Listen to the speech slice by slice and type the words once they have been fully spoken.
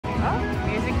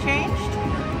changed?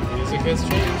 Music has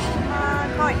changed.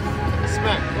 Coins.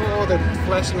 Smack. Oh, they're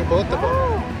flashing both of them.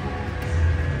 Oh.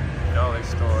 Dollar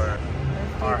store.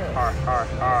 Har, har, har,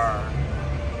 har.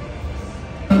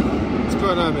 What's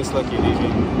going on, Miss Lucky DJ?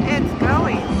 It's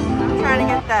going. I'm trying to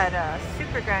get that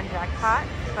Super Grand Jackpot,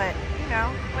 but you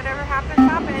know, whatever happens,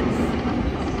 happens.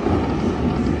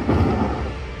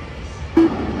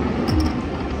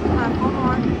 One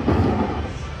more.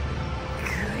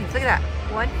 Look at that.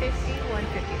 150,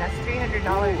 150. That's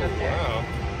 $300 up there. Wow.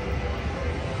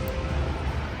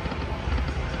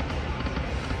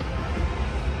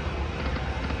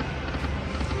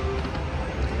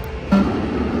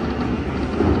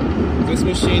 This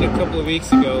machine a couple of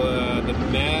weeks ago, the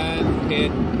man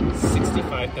hit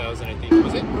 65,000, I think.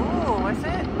 Was it? Ooh, was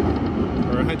it?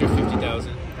 Or 150,000?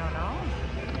 Don't know.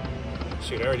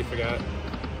 Shoot, I already forgot.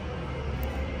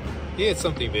 He hit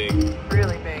something big.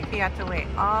 Really big. He had to wait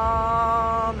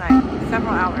all night,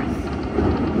 several hours.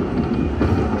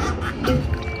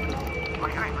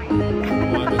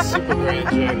 Won the Super Grand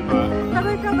Jackpot. I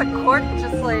like how the cork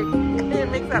just like, it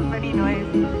makes that funny noise.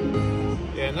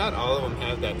 Yeah, not all of them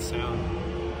have that sound.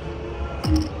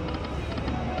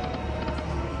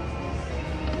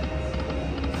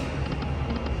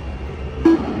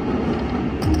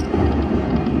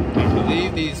 I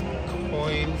believe these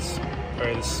coins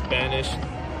are the Spanish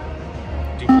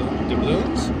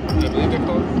doubloons, I believe they're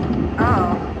called.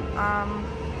 Oh,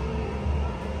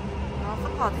 they're also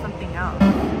called something else.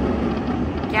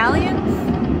 Galleons?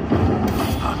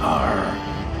 Har.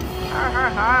 Har har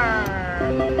har.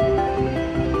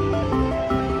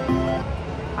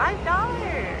 $5.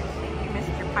 Thank you,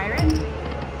 Mr. Pirate.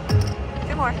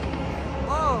 2 more.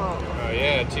 Whoa. Oh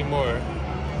yeah, 2 more.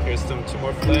 Here's 2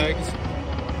 more flags.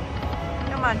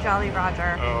 Come on, Jolly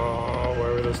Roger. Oh,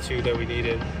 where were those 2 that we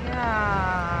needed?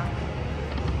 Yeah.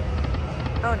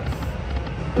 Bonus.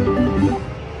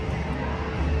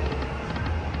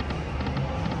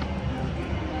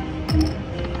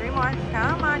 3 more.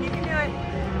 Come on, you can do it.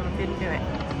 Didn't do it.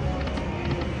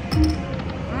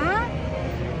 Hmm?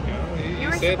 You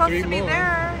were supposed to be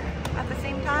there at the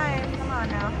same time. Come on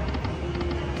now.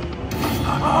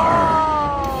 Oh,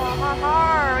 ha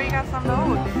ha. We got some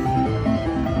notes.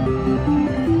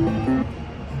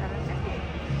 750.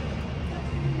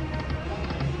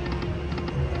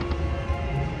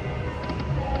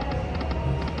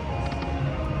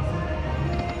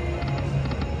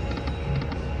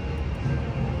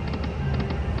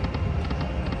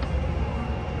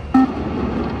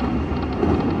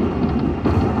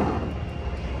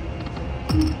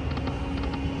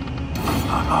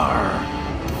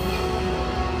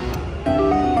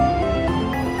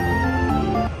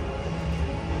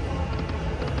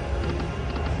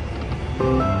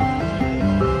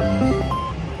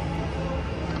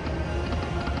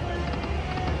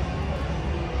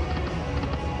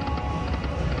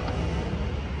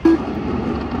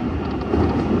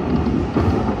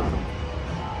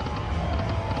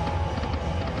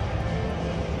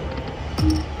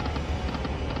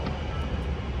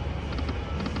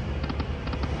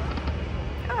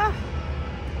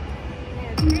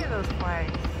 Yeah, 3 of those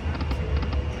flags.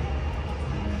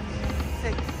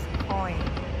 6 coins.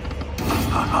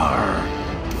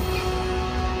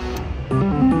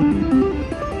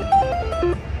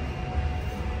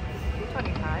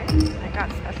 225. I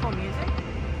got special music.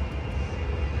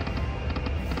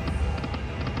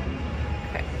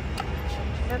 Okay.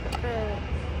 Change it up a bit.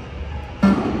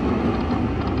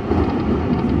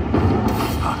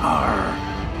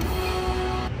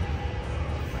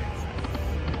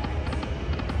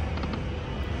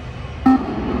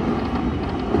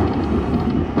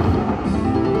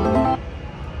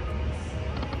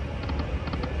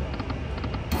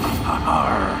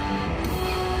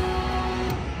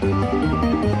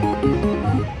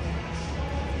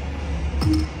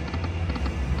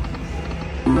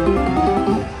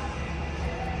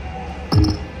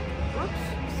 Oops,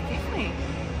 excuse me.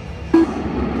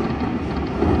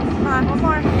 Come on, one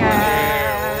more.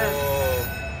 Yes.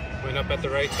 Oh, went up at the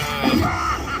right time.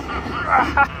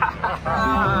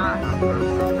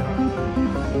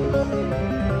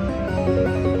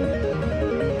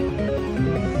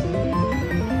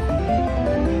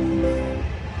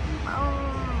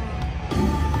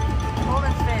 Hold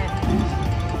and spin.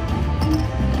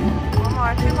 1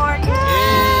 more, 2 more.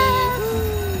 Yes!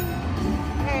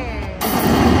 Hey.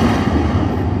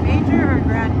 Major or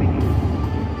grand major?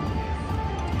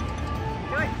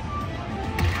 Do it.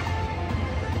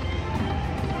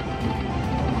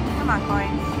 Come on,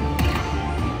 coins.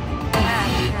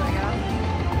 There we go.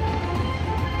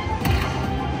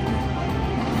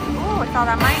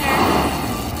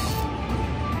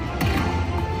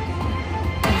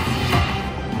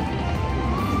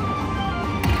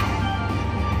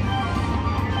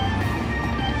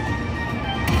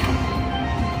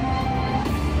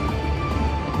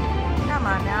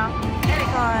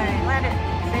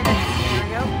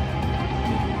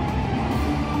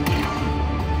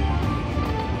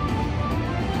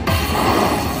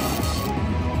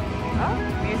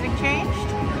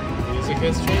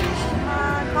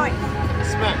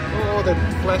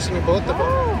 flashing in both of them.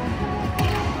 Ooh.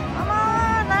 Come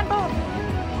on, land both.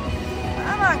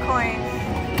 Come on, coins.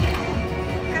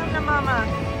 Come to mama.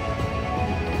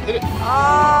 Hit it.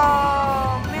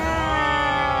 Oh,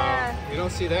 man. You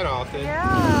don't see that often.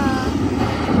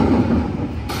 Yeah.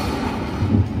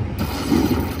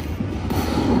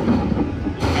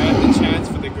 You had the chance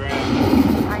for the grand.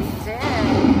 I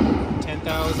did.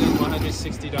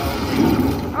 $10,160.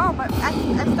 Oh, but I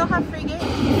still have free games.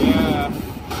 Yeah.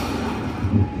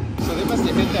 So they must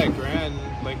have hit that grand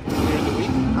like earlier in the week.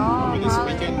 Oh, or this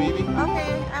probably. weekend maybe.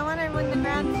 Okay, I want to win the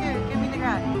grand too. Give me the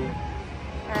grand.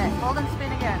 Alright, hold and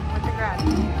spin again with the grand.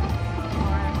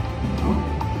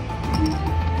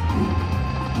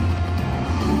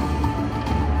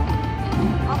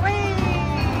 Oh, wait!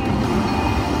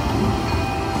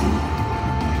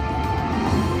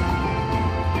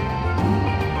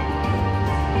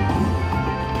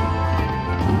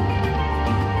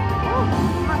 Oh,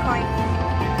 come on, coin.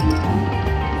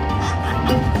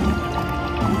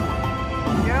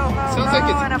 Sounds like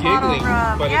it's giggling,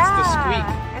 but yeah, it's the squeak.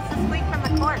 It's the squeak from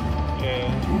the cork. Yeah.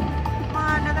 Come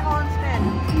on, another hold and spin.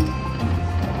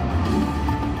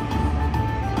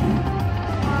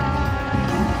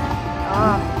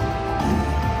 Oh.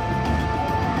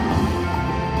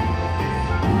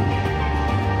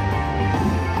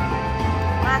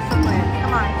 Lots of wins.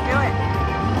 Come on, do it.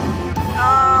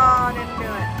 Oh, didn't do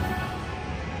it.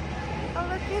 Oh,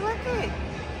 looky.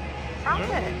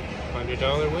 Profit.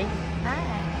 $100 win.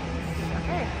 Nice.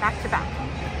 Okay, back to back.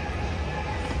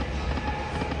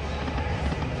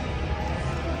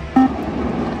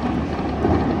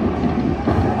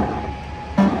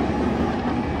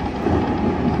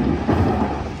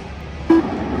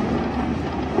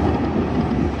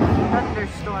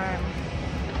 Thunderstorm.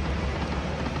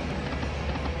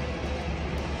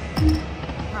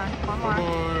 Come on, one more.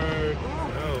 Ooh,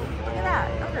 Oh. look at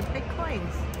that. Those are big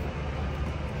coins.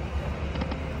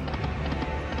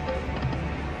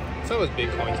 It's always big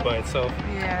coins by itself.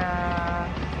 Yeah.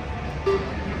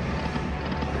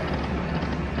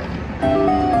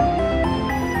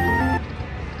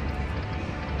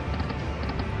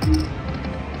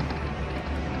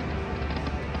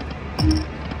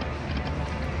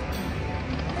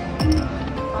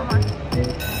 Come on.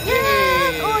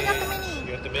 Yes! Oh, I got the mini.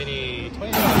 You got the mini.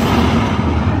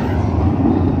 $20.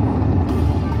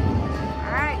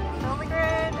 Alright, fill the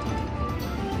grid.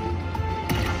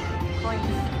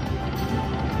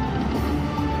 Coins.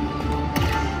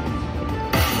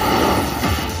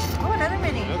 Oh, another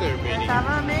mini. Another mini. Let's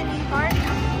have a mini party.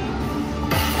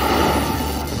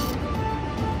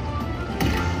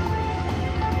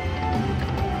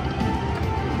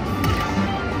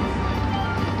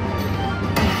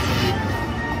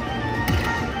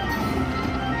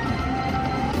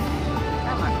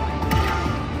 Come on, coins.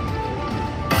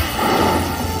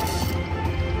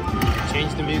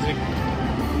 Change the music.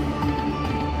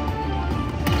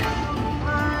 Come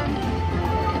on.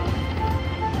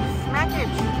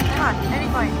 Smackage. Come on, any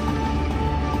coin.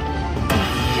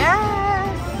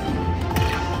 Yes!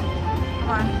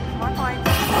 Come on, more coins.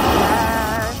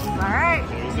 Yes! Alright,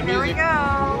 There's the here we music. go.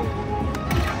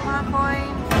 Come on,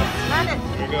 coins. Land it.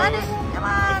 There it Land it. goes. Come It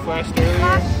on. flashed earlier.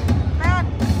 Flash. Land.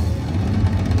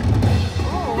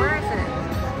 Oh, where is it?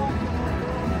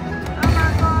 Come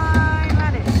on, coin.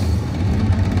 Land it.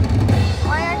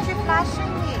 Why aren't you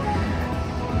flashing me?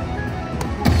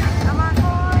 Come on,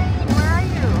 coin. Where are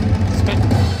you? Spin.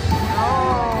 Oh.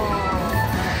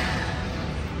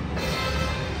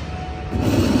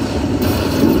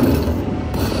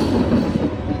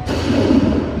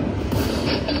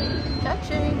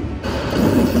 Touching.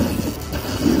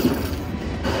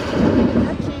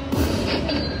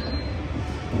 Touching.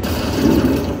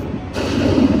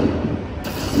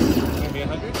 Maybe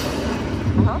 100?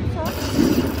 I hope so.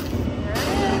 There it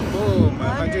is. Boom.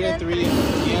 103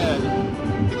 yen. I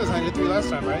think it was 103 last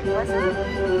time, right? Was it? I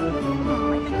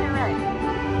think you're right.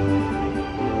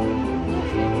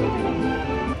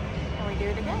 Can we do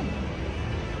it again?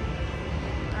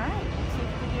 Alright, let's see if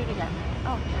we can do it again.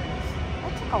 Oh, there it is.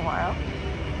 That took a while.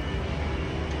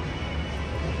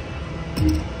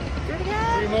 Do it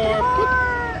again. Three more.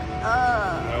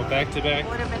 No, back to back.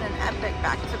 Would have been an epic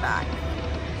back to back.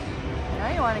 Now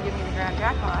you want to give me the grand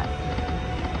jackpot.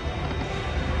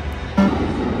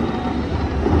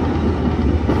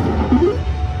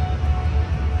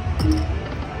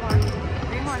 Come on.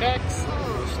 Three more. Stacks.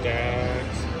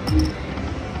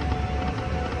 Stacks.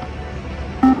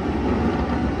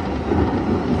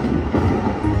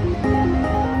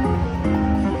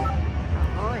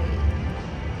 Ahoy.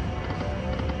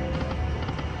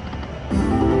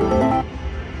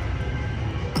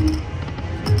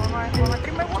 One more,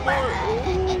 three more, one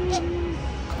more.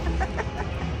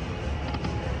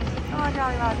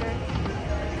 Sorry, Roger.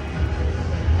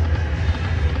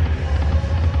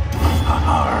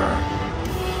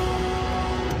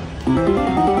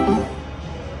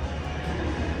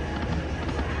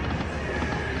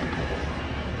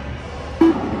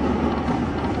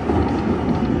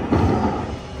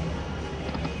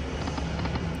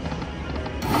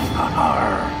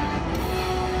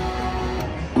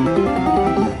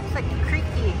 It's like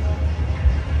creaky.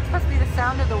 It's supposed to be the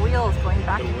sound of the wheels going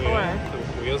back and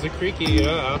forth. The wheels are creaky,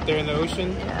 out there in the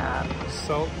ocean. Yeah.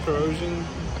 Salt corrosion.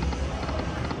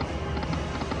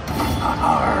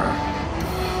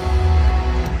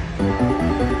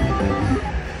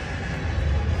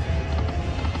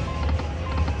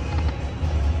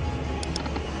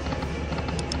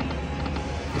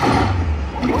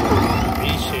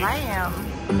 V-shape. I am.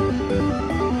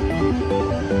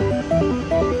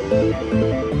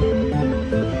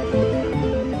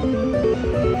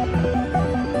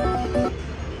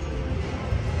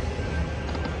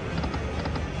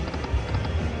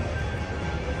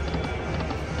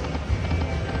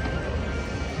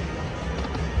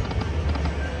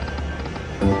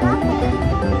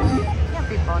 Can't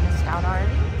be bonused out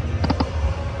already.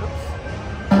 Oops.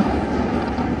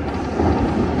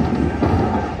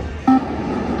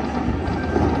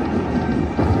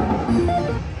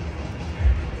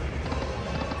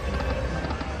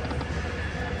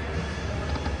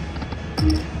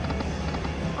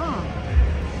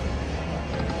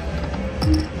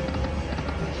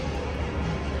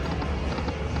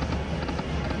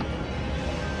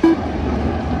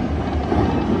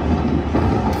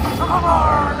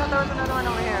 There was another one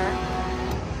over here.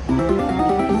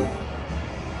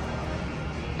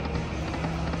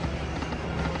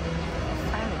 It's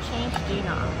time to change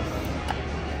genomes.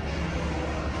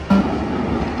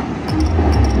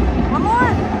 One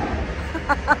more!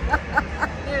 I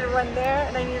needed one there,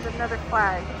 and I needed another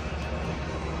flag.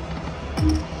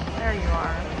 There you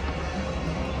are.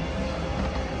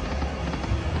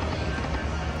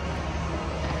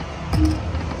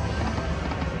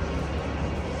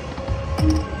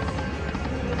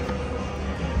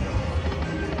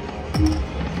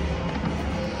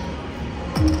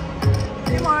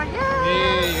 Two more, yay!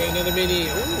 Hey, you got another mini.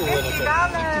 Ooh, $50.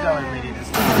 that's a $50 mini this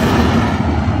time.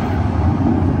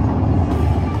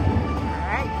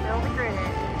 Alright, fill the grid.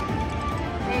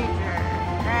 Major,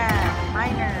 grand,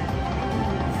 minor,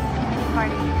 mini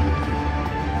party.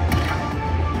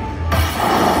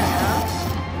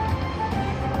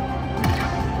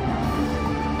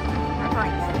 More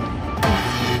coins.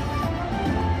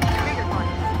 Bigger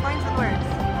coins. Coins with words.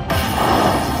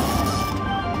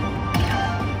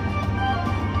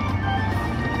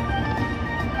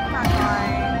 Come on,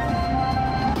 coins.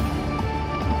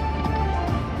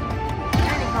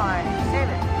 Many coins. Save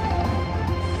it.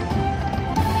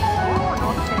 Oh, no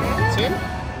save. That's it?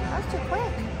 That was too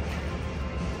quick.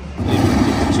 They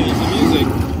change the music.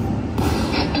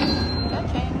 Good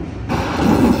change.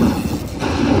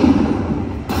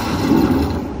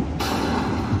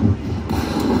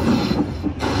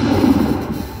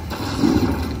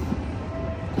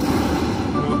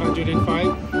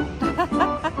 $105.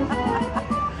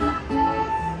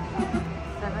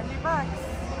 $70.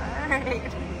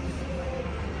 Alright.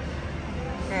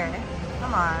 Okay,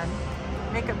 come on.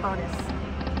 Make a bonus.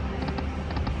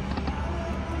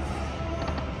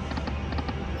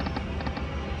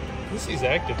 This is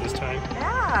active this time.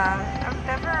 Yeah, I've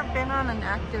never been on an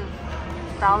active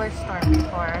dollar storm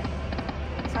before,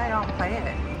 so I don't play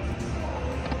it.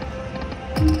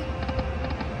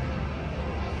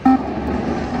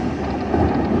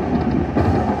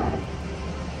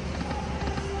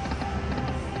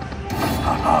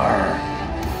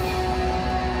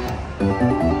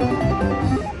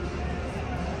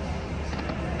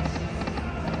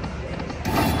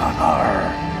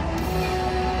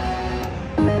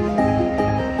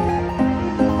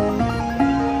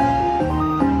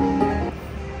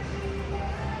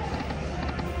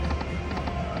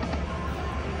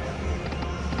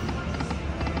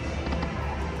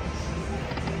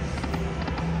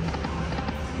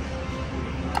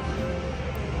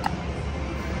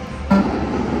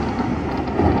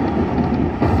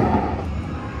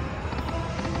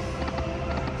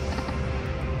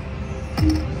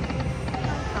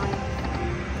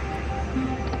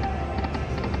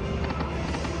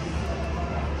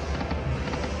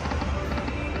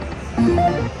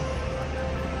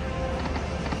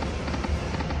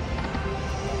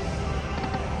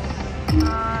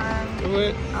 Do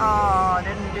it. Oh,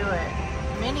 didn't do it.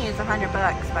 Mini is $100,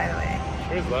 by the way.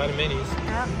 There's a lot of minis.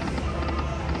 Yep.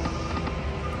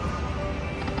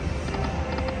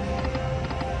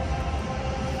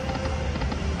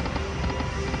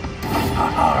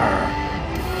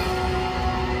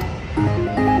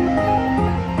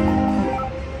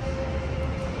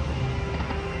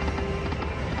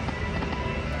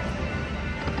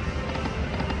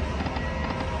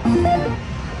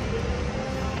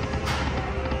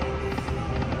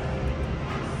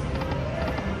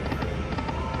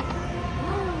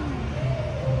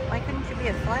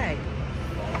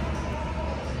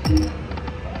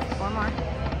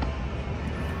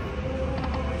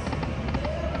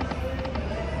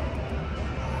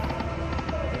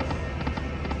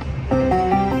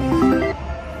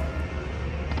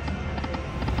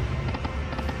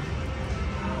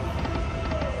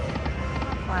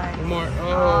 One more.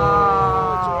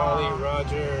 Oh, Jolly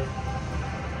Roger.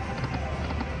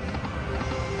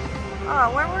 Oh,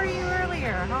 where were you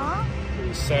earlier, huh? It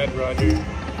was sad Roger.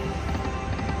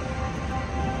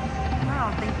 I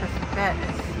don't think this bet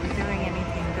is doing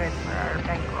anything good for our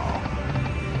bankroll.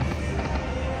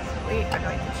 Sweet, I'd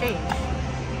like to change.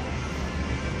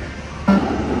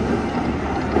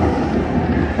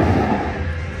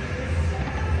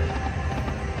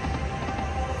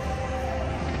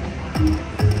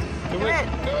 Do it.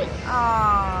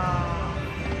 Aww.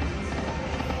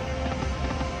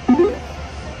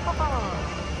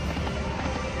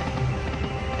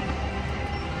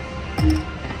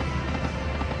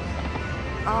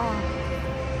 Oh.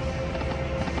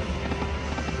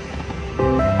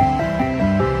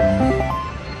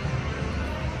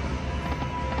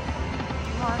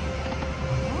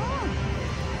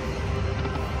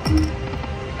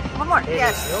 One more.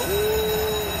 Yes.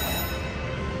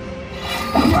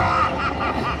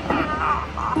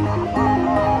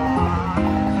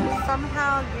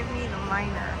 Somehow give me the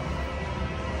minor.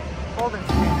 Golden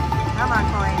spin. Come on,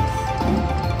 coins.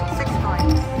 6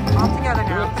 coins. All together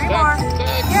now. 3 more.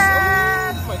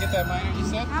 Yes! If I get that minor, you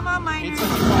said? Come on, minor.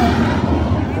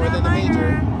 875. More than the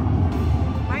major.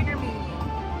 Minor me.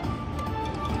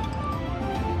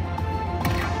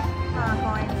 Come on,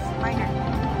 coins. Minor.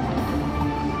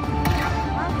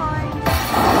 Come on, coins.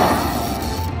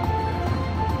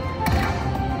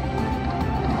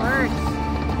 Words.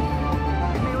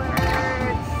 Give me words.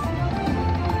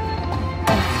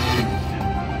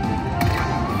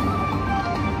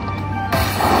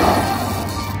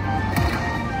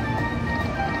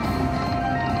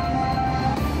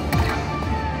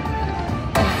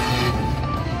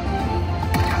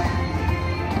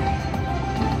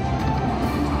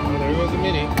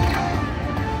 Mini.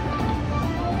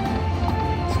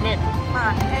 Smack. Come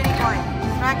on, any coin.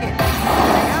 Smack it. There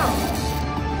we go.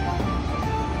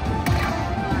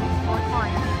 Come on, 4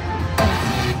 coins.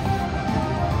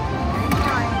 3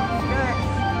 coins. Do it.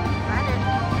 Find it.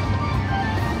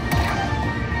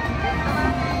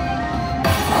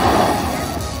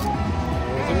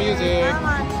 There's the music. Come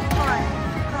on, 2 coins.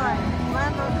 2 coins.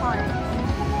 Land those coins.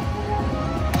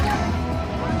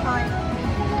 1 coin.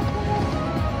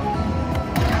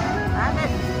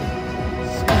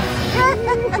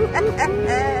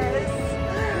 Yes!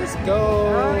 Let's go!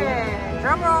 Okay,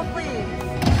 drum roll please.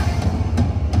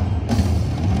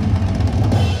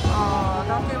 Oh,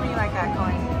 don't do me like that,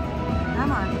 coin.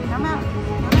 Come on, come out.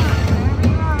 Come out. There we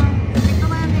go. Take the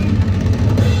landing.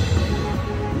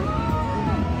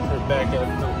 Rebecca,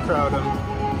 don't crowd him.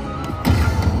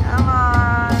 Come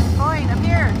on. Coin, I'm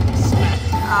here. Smack.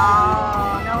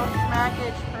 Oh, no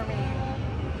smackage for me.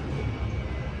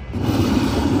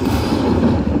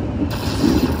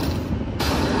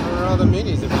 All the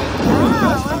minis have been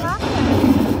What happened?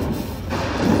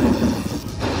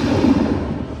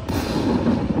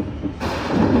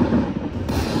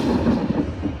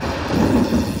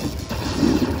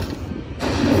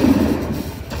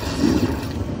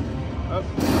 Up,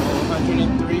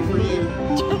 103 for you.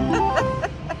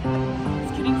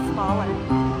 It's getting smaller.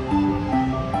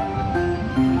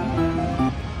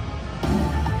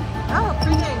 Oh,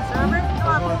 3 things, remember? Come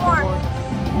on, 4 more.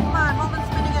 Come on, hold and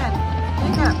spin again.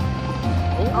 Pick up.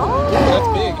 Oh, that's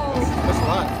big. That's a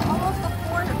lot. Almost a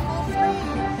full screen.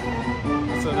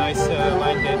 That's a nice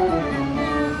line hit.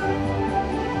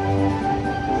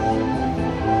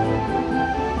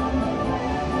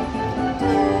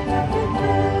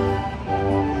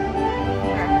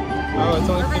 Oh, it's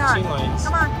only 15 lines.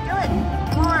 Come on, do it.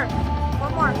 More.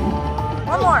 One more.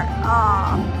 One more.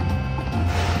 Aww.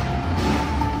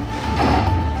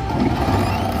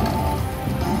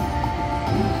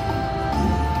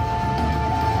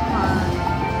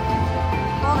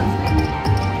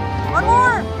 One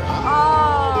more!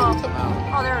 Oh!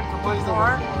 Oh, there's the one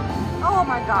more. Oh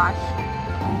my gosh.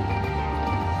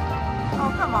 Oh,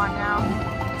 come on now.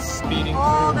 It's speeding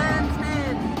Hold through. and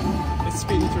spin. It's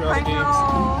speeding through all the games. I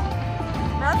know.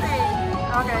 Nothing.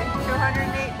 Okay,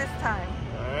 208 this time.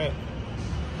 Alright.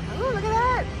 Ooh, look at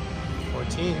that.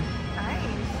 14. Nice.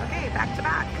 Okay, back to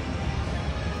back.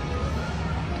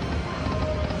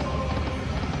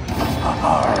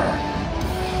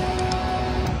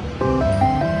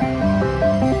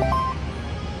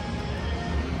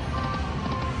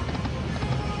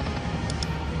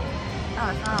 Oh,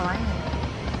 it's not alignment.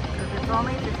 Because it's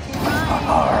only 15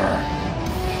 lines.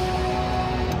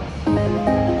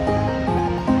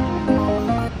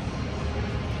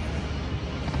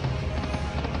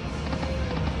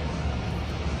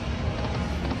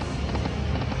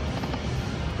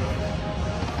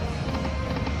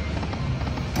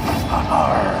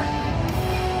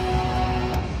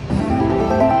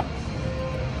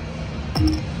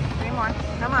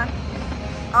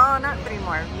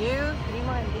 you. 3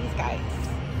 more of these guys.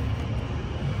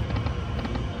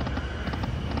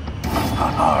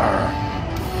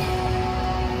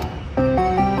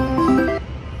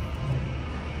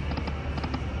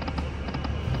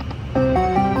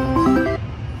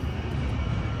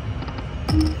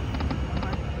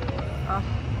 Oh,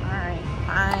 alright,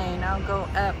 fine. I'll go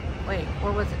up. Wait,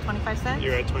 what was it? 25 cents?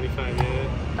 You're at 25, yeah.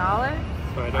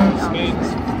 $1? $5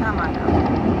 spins. Come on now.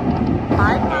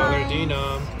 $5 $1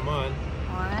 denom. Come on.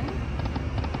 1.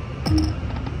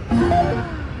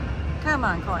 Come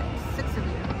on, coins. 6 of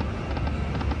you.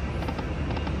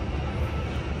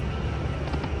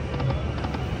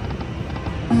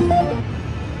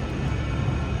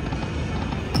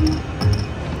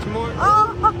 Two more.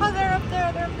 Oh, they're up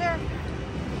there. They're up there.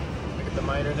 Look at the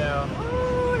miner now.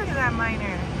 Ooh, look at that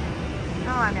miner.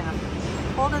 Come on now.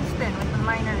 Hold and spin with the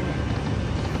miner in it.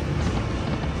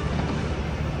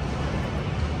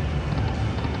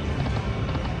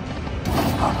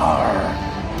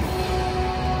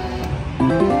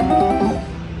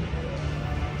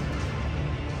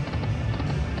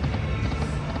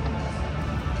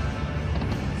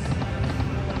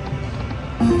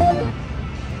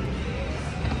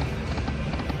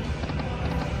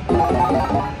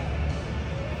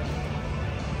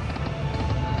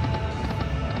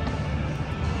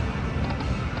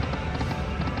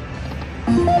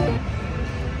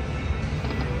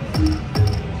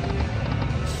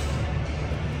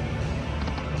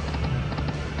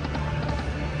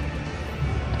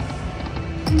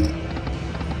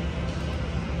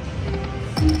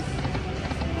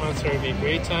 It's going to be a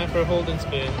great time for a hold and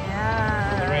spin.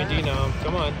 Yeah. The right denom.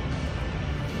 Come on.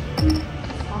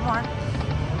 One more.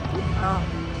 Oh.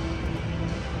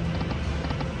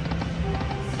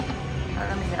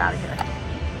 Let me get out of here.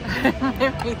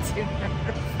 Made me too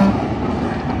nervous.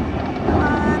 Come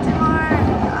on, 2 more.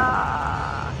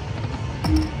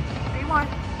 3 more.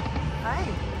 Hey.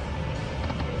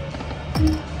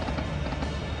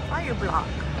 Why you block?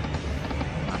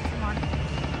 Come on, 2 more.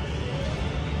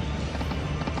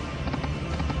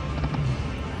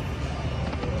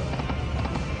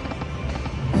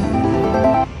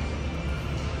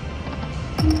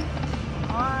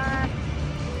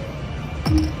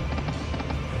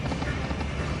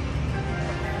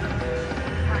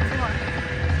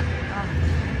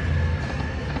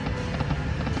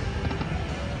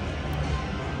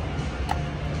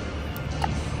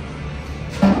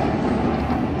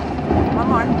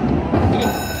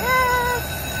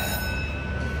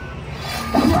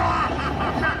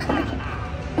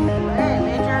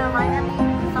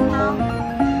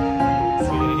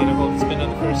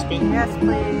 Spin? Yes,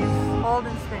 please. Hold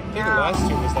and spin. I think the last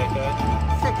 2 was like that.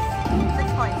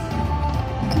 6 points.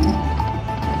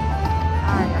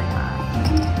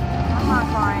 Come on,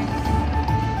 coins.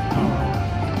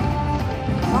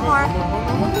 One more.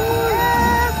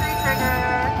 Yes, re-trigger.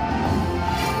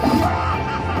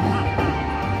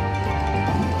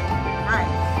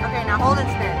 Nice. Okay, now hold and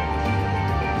spin.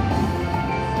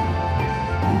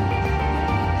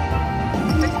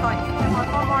 6 points. 2 more,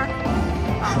 4 more.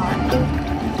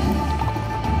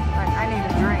 I need a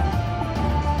drink.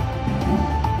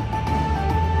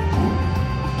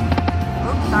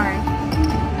 Oops, sorry.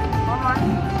 1 more.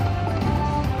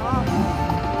 Oh.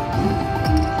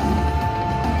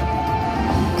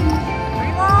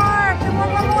 3 more. 2 more,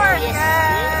 1 more.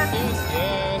 Yes.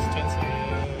 Yes. 10 seconds.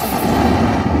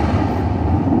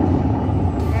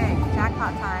 Okay,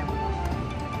 jackpot time.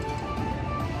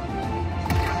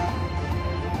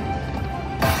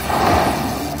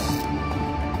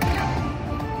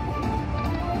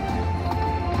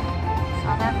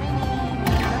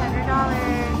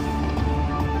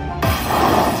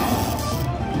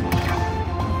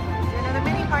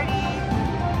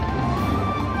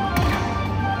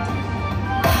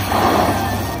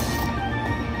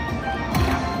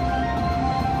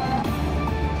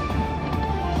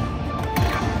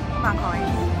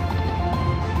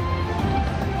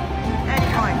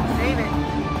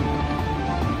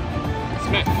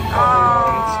 Oh,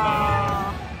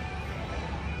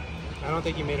 I don't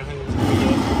think you made 120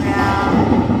 yet. Yeah.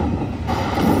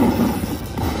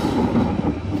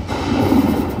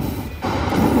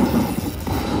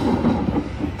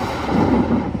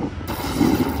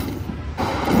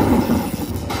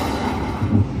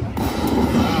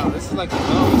 Wow, this is like the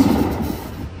lowest.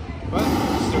 What?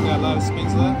 Still got a lot of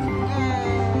spins left?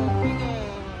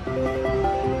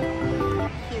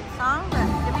 Cute song, but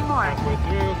give me more. Halfway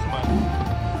through, come on.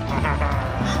 Come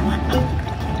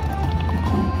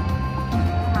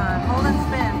on, hold and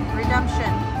spin.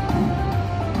 Redemption.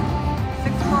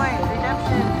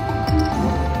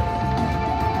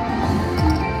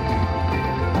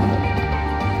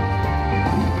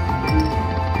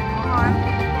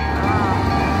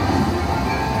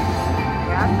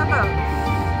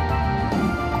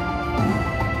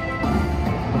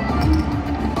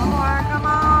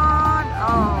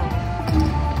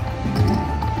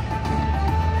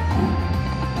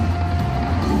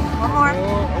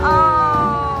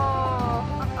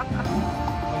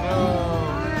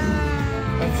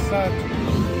 stopped.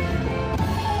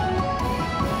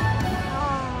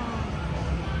 Oh.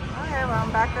 Okay, well,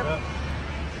 I'm back up.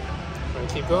 Want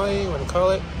to keep going? Want to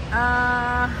call it?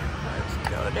 Let's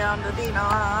go down to the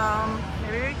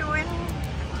maybe we go in.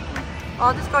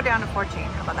 I'll just go down to 14.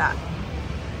 How about that?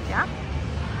 Yeah.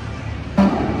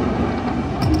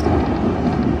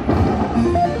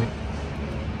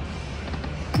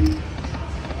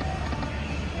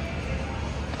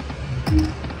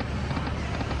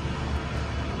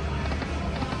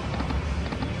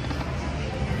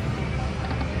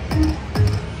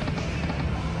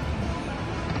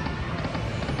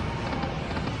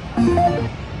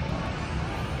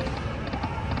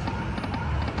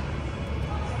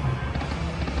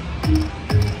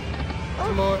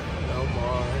 Two more. No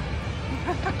more.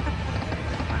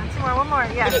 Two more. One more.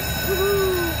 Yes.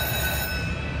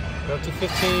 Go up to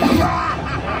 15.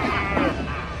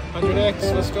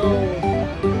 100x. Let's go.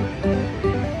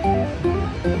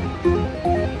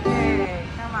 Okay,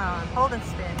 come on. Hold and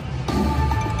spin.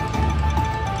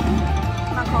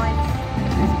 Come on, coins.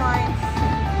 6 coins.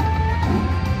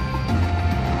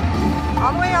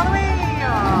 All the way, all the way. Oh.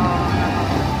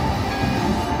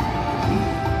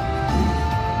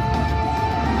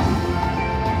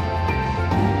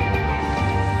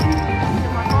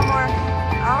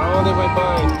 Oh, they went by.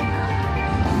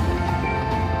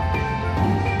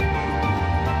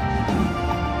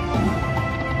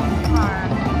 Come on.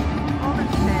 Hold and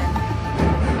spin.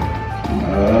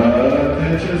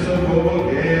 Attention, some mobile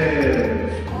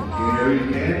kids. Gary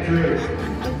Cantrip.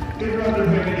 Get around the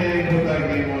ring again. Put that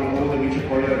game on hold and meet your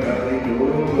party at Valley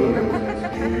Doors. That's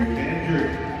Gary Cantrip.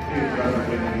 Get around the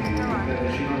ring again. Put that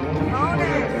machine on hold and meet your party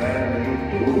at Valley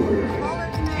Doors.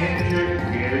 Cantrip,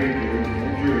 Gary Cantrip.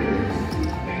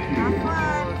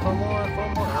 Four more.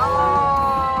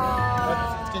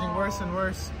 Oh. It's getting worse and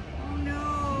worse. No.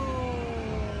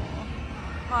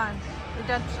 Come on.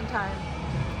 Redemption time.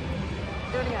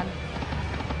 Do it again.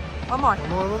 One more. One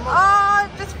more. Oh,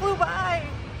 it just flew by.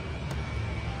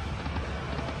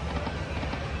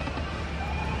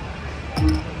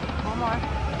 One more.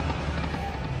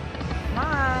 Come on.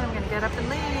 I'm going to get up and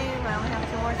leave. I only have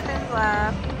 2 more spins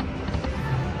left.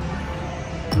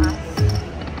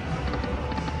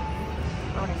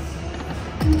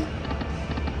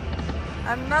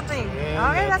 I'm nothing. And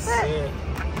okay, that's it.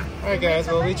 Alright guys,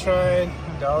 well we tried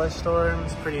Dollar Storm.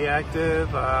 It's pretty active.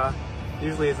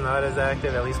 Usually it's not as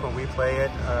active, at least when we play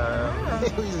it.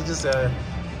 We usually just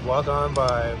walk on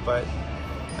by, but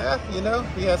you know,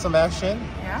 we had some action.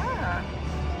 Yeah.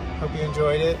 Hope you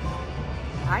enjoyed it.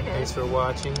 I did. Thanks for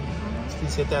watching.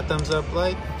 Please hit that thumbs up,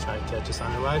 like, try to catch us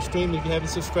on the live stream. If you haven't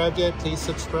subscribed yet, please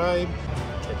subscribe.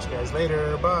 Catch you guys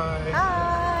later. Bye.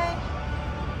 Bye.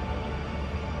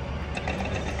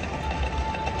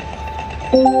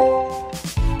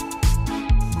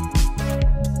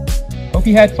 Hope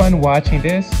you had fun watching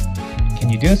this. Can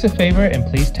you do us a favor and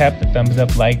please tap the thumbs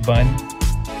up like button,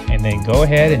 and then go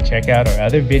ahead and check out our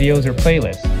other videos or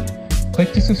playlists.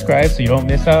 Click to subscribe so you don't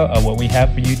miss out on what we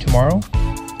have for you tomorrow.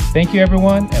 Thank you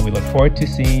everyone, and we look forward to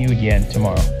seeing you again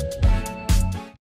tomorrow.